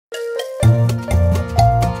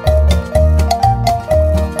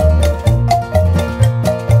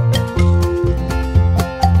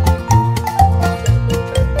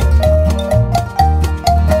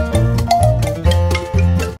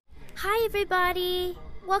everybody!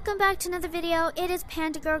 Welcome back to another video. It is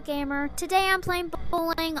Panda Girl Gamer. Today I'm playing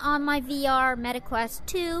bowling on my VR MetaQuest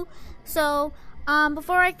 2. So,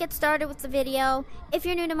 before I get started with the video, if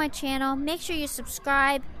you're new to my channel, make sure you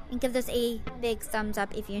subscribe and give this a big thumbs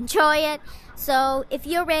up if you enjoy it. So, if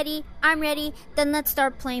you're ready, I'm ready, then let's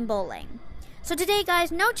start playing bowling. So today,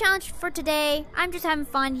 guys, no challenge for today. I'm just having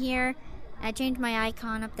fun here. I changed my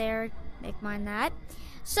icon up there. Make mine that.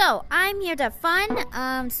 So, I'm here to have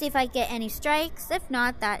fun, see if I get any strikes. If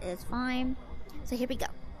not, that is fine. So, here we go.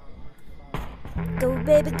 Go,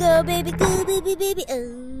 baby, go, baby, go, baby, baby.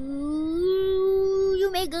 Oh,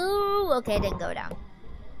 you may go. Okay, it didn't go down.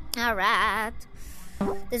 Alright.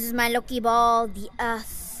 This is my lucky ball. The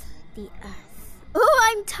earth. The earth.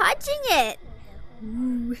 Oh, I'm touching it.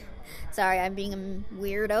 Ooh. Sorry, I'm being a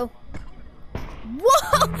weirdo.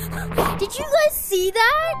 Whoa! Did you guys see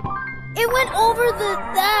that? It went over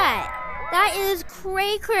that. That is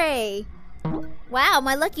cray-cray. Wow,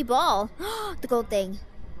 my lucky ball. The gold thing.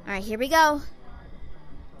 Alright, here we go.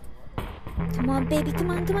 Come on, baby.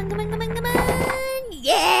 Come on, come on, come on, come on, come on.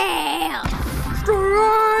 Yeah!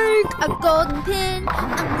 Strike! A golden pin. A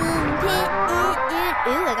golden pin.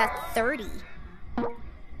 Ooh, I got 30.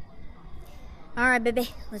 Alright, baby.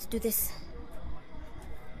 Let's do this.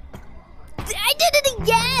 I did it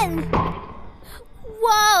again!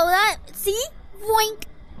 Whoa, see? Boink.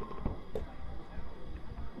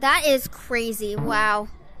 That is crazy, wow.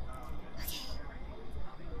 Okay.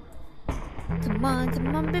 Come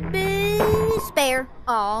on, baby. Spare.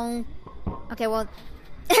 Oh. Okay, well,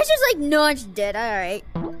 I just like nudged it, alright.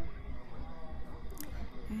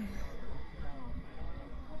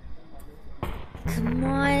 Come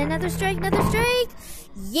on, another strike, another strike.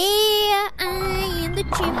 Yeah, I am the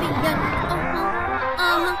champion.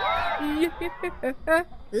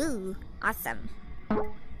 Ooh, awesome.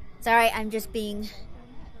 Sorry, I'm just being...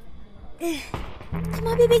 Come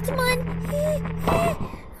on, baby, come on.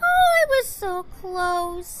 Oh, it was so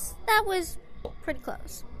close. That was pretty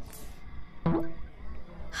close. Okay.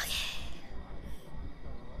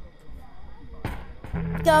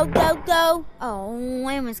 Go, go, go. Oh,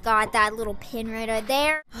 I almost got that little pin right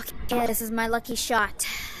there. Okay, this is my lucky shot.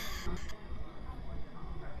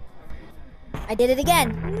 I did it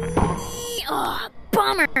again. Oh,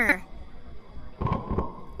 bummer.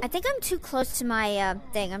 I think I'm too close to my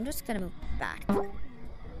thing. I'm just gonna move back.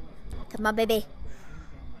 Come on, baby.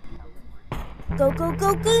 Go, go,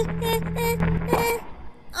 go, go.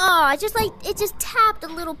 Oh, it just tapped a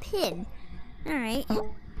little pin. All right.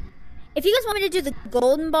 If you guys want me to do the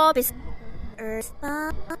golden ball, just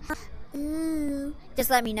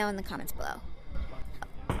let me know in the comments below.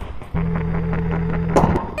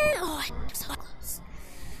 Oh, I'm so close.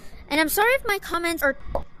 And I'm sorry if my comments are...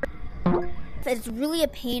 If it's really a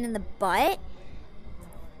pain in the butt.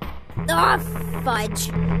 Oh,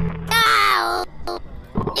 fudge. Ow!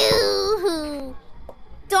 Ooh.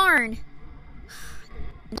 Darn.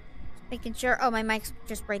 Making sure... Oh, my mic's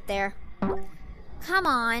just right there. Come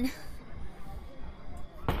on.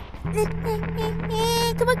 Come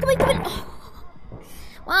on, come on, come on. Oh.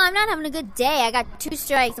 Well, I'm not having a good day. I got 2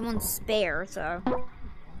 strikes and 1 spare, so.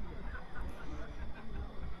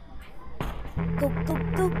 Go, go,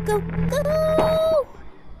 go, go, go!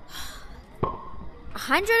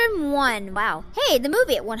 101. Wow. Hey, the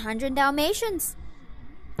movie at 100 Dalmatians.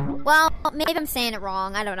 Well, maybe I'm saying it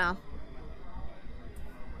wrong. I don't know.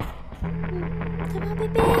 Come on,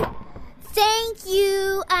 baby. Thank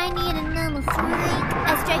you. I need another strike.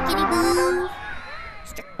 A strikey boo.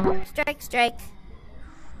 Strike, strike, strike.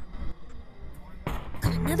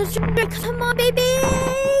 Got another strike. Come on, baby.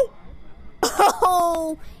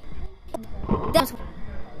 Oh. That was...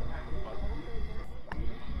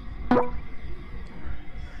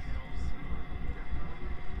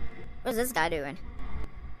 What's this guy doing?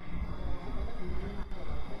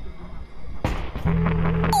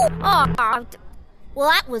 Oh. Well,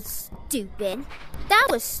 that was stupid. That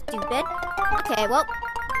was stupid. Okay, well.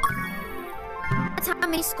 That's how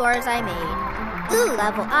many scores I made. Ooh,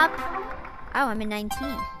 level up. Oh, I'm in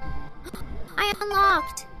 19. I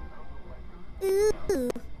unlocked. Ooh.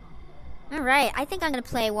 Alright, I think I'm going to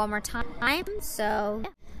play one more time, so. Yeah.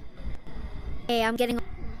 Hey, I'm getting...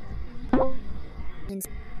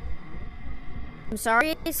 I'm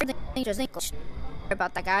sorry, something just English. Sorry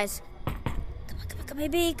about that, guys. Come on,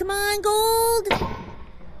 baby. Come on, gold.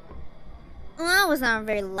 Well, I was not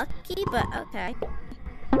very lucky, but okay.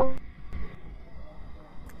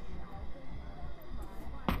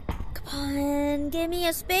 Come on, give me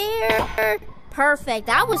a spare. Perfect.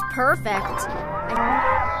 That was perfect.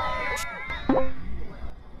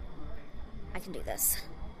 I can do this.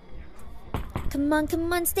 Come on,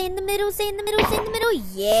 come on. Stay in the middle, stay in the middle, stay in the middle.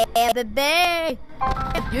 Yeah, baby.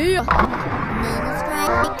 Yeah. Another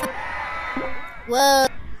strike. Whoa.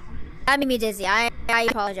 That made me dizzy. I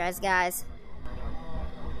apologize, guys.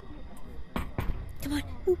 Come on.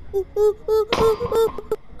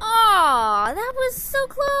 Oh, that was so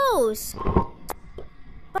close.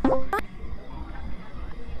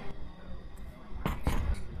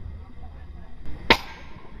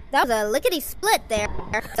 That was a lickety split there.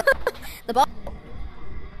 The ball.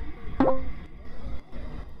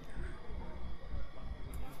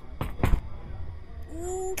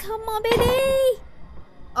 Come on, baby.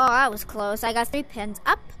 Oh, that was close. I got 3 pins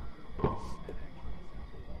up.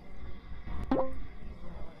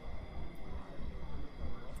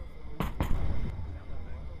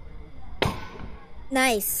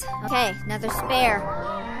 Nice. Okay, another spare.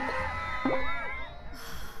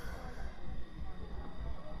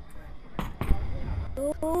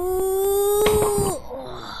 Ooh.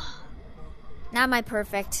 Not my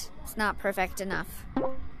perfect. It's not perfect enough.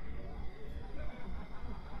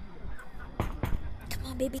 Come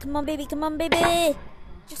on, baby. Come on, baby. Come on, baby.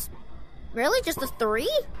 Really? Just a 3?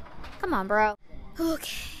 Come on, bro.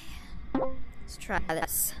 Okay. Let's try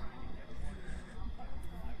this.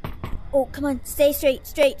 Oh, come on. Stay straight,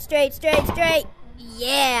 straight, straight, straight, straight.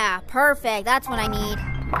 Yeah, perfect. That's what I need.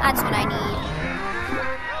 That's what I need.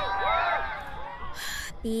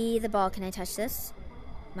 Be the ball. Can I touch this?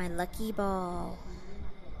 My lucky ball.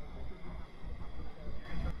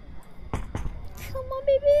 Come on,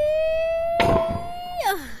 baby.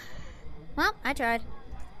 Well, I tried.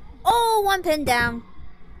 Oh, 1 pin down.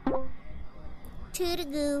 2 to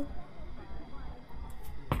go.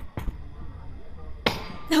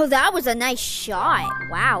 Oh, that was a nice shot.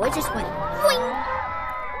 Wow, it just went boing.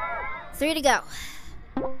 3 to go.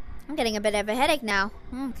 I'm getting a bit of a headache now.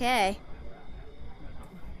 Okay.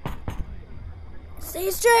 Stay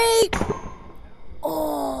straight.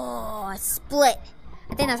 Oh, split.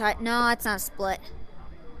 I think that's right. No, it's not a split.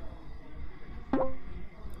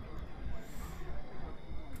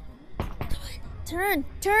 Turn,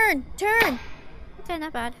 turn, turn. Okay,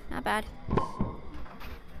 not bad, not bad.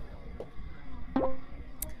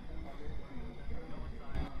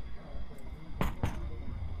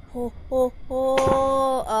 Oh, oh,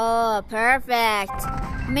 oh, oh, perfect.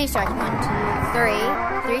 How many strikes? 1,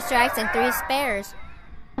 2, 3. 3 strikes and 3 spares.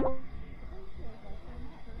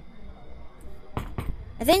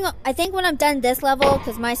 I think when I'm done this level,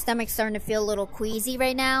 because my stomach's starting to feel a little queasy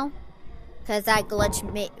right now, because that glitch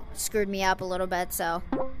screwed me up a little bit, so.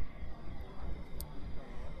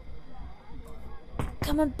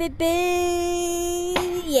 Come on, baby.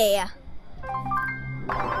 Yeah.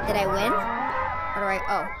 Did I win? Or do I?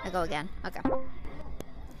 Oh, I go again. Okay.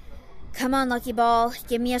 Come on, lucky ball.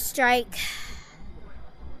 Give me a strike.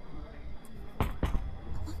 Come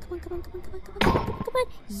on, come on, come on, come on, come on, come on, come on, come on.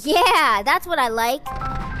 Yeah, that's what I like. Look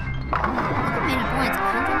at many points.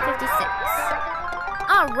 156.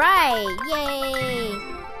 All right. Yay.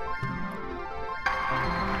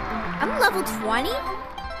 I'm level 20?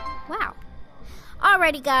 Wow.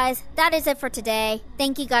 Alrighty guys, that is it for today.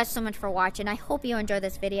 Thank you guys so much for watching. I hope you enjoyed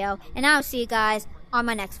this video, and I'll see you guys on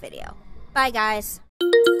my next video. Bye guys.